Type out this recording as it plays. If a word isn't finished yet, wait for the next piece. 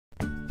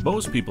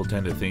Most people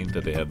tend to think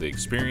that they have the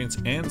experience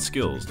and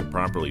skills to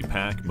properly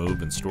pack,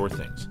 move, and store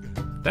things.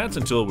 That's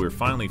until we're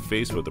finally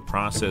faced with the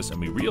process and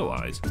we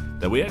realize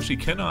that we actually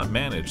cannot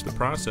manage the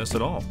process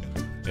at all.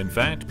 In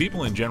fact,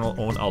 people in general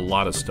own a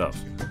lot of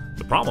stuff.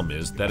 The problem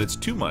is that it's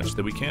too much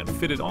that we can't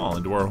fit it all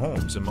into our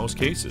homes in most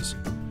cases.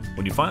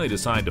 When you finally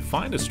decide to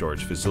find a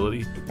storage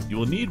facility, you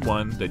will need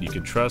one that you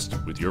can trust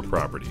with your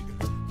property.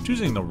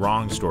 Choosing the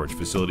wrong storage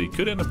facility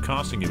could end up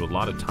costing you a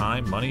lot of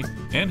time, money,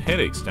 and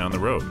headaches down the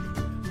road.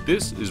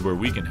 This is where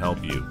we can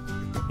help you.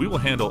 We will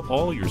handle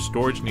all your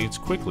storage needs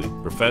quickly,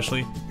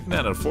 professionally, and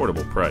at an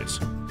affordable price.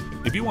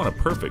 If you want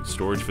a perfect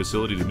storage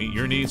facility to meet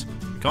your needs,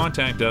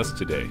 contact us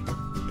today.